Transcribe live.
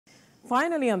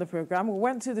Finally on the program, we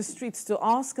went to the streets to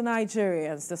ask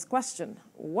Nigerians this question.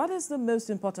 What is the most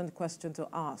important question to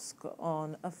ask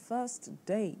on a first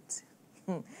date?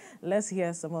 Let's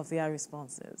hear some of their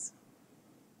responses.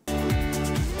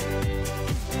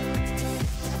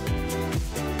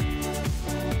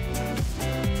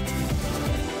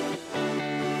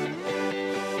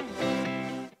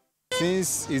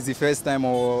 Since it's the first time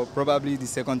or probably the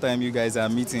second time you guys are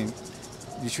meeting,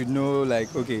 you should know,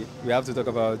 like, okay, we have to talk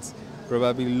about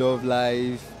probably love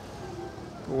life,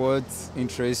 what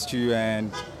interests you and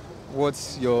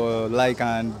what's your like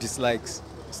and dislikes,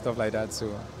 stuff like that.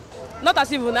 So not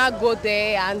as if we now go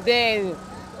there and then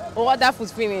order food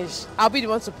finish, I'll be the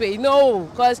one to pay. No,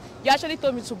 because you actually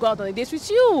told me to go out on a date with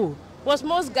you. But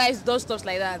most guys do stuff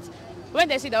like that. When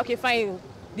they say that, okay, fine,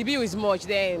 the bill is much,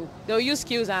 then they'll use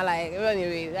skills and like, well,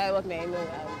 anyway, that's what I know.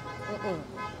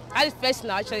 I just person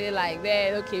actually like,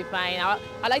 then okay, fine. I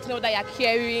like to know that you're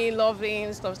caring,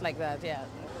 loving, stuff like that, yeah.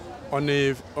 On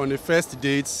a first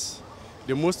date,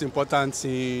 the most important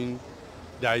thing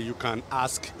that you can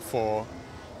ask for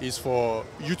is for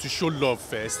you to show love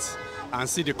first and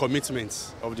see the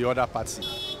commitment of the other party.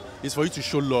 It's for you to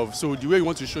show love. So the way you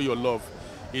want to show your love,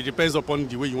 it depends upon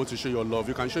the way you want to show your love.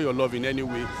 You can show your love in any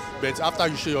way, but after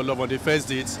you show your love on the first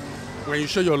date, when you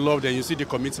show your love, then you see the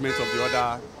commitment of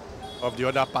the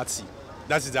other party.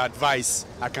 That is the advice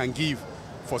I can give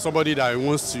for somebody that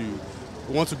wants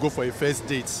to go for a first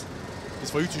date. It's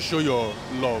for you to show your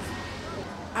love.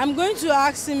 I'm going to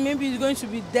ask him, maybe he's going to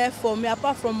be there for me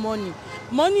apart from money.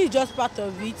 Money is just part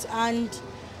of it, and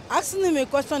asking him a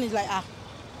question is like,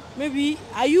 maybe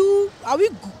are we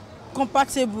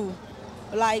compatible?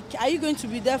 Like, are you going to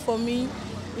be there for me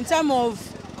in terms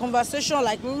of conversation?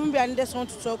 Like, maybe I need someone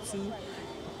to talk to,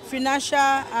 financial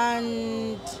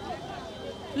and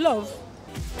love.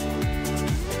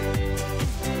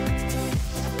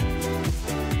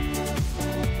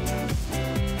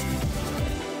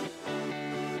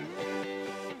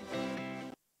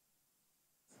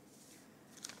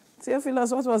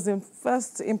 Theophilus, what was the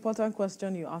first important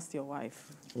question you asked your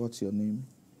wife? What's your name?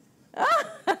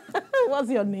 What's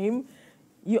your name?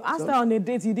 You asked her on a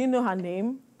date, you didn't know her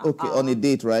name? Okay, on a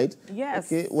date, right? Yes.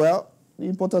 Okay, well, the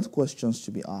important questions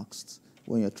to be asked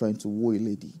when you're trying to woo a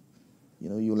lady. You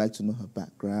know, you like to know her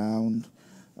background,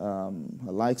 her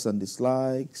likes and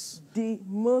dislikes. The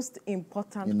most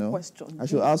important question. I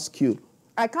should ask you.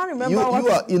 I can't remember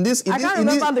the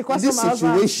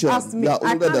situation. Asked me. You are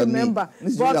older than me.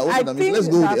 Let's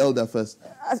go with the elder first.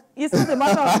 It's not a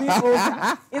matter of being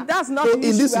older. That's not the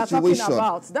issue we are talking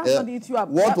about. That's not the issue.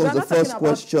 What was the first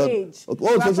question? What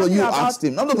was the question you asked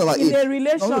him? I'm not talking about age.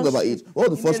 I'm not talking about age. What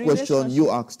was the first question you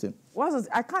asked him?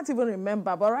 I can't even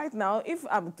remember. But right now, if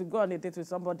I'm to go on a date with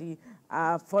somebody,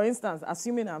 for instance,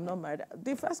 assuming I'm not married,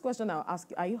 the first question I'll ask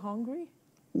you, are you hungry?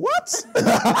 What?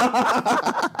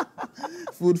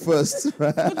 Food first,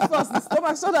 right? Food first, the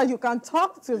stomach, so that you can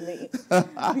talk to me.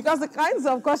 Because the kinds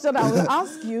of questions I will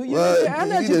ask you, you need the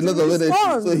energy to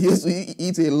respond. So he has to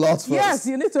eat a lot first. Yes,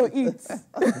 you need to eat.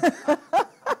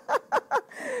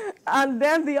 And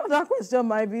then the other question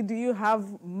might be, do you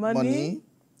have money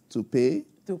to pay?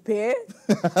 To pay.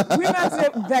 Women say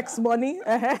vex money. So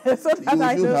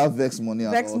that you have vex money.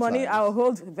 Vex money, I'll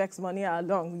hold vex money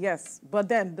along, yes. But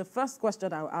then the first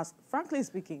question I will ask, frankly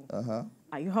speaking,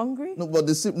 are you hungry? No, but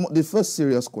the first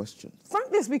serious question.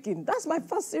 Frankly speaking, that's my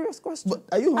first serious question. But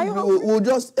are you hungry? We'll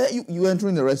just, you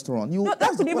entering the restaurant. No,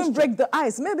 that could even break the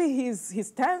ice. Maybe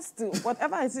he's tense to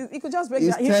whatever it is. He could just break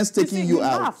the ice. He's tense taking you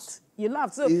out. You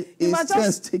laughed. So he's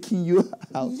tense taking you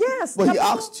out. Yes. But he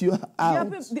asked you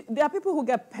out. There are people who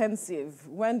get pensive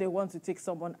when they want to take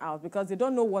someone out because they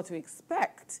don't know what to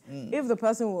expect. If the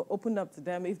person will open up to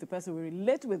them, if the person will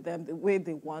relate with them the way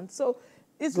they want. So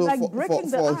it's like breaking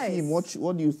the ice. For him,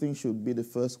 what do you think should be the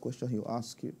first question he'll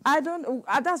ask you? I don't know.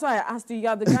 That's why I asked you.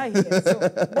 You're the guy here. So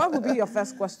what would be your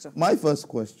first question? My first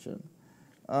question.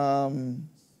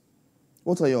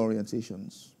 What are your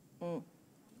orientations?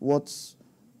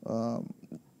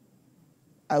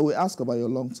 I will ask about your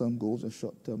long-term goals and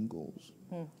short-term goals,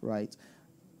 right?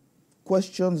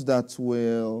 Questions that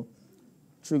will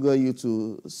trigger you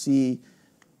to see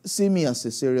me as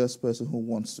a serious person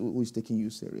who is taking you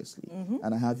seriously,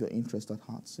 and I have your interest at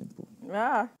heart. Simple.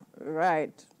 Ah,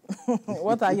 right.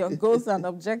 What are your goals and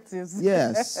objectives?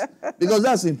 Yes, because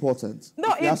that's important.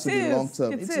 No, it is.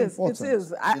 Long-term. It's important. It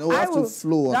is. You know, we have to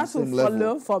flow on the same level. That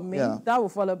will follow for me. Yeah. That will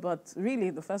follow. But really,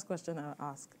 the first question I'll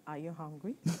ask, are you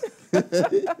hungry?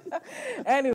 Anyway.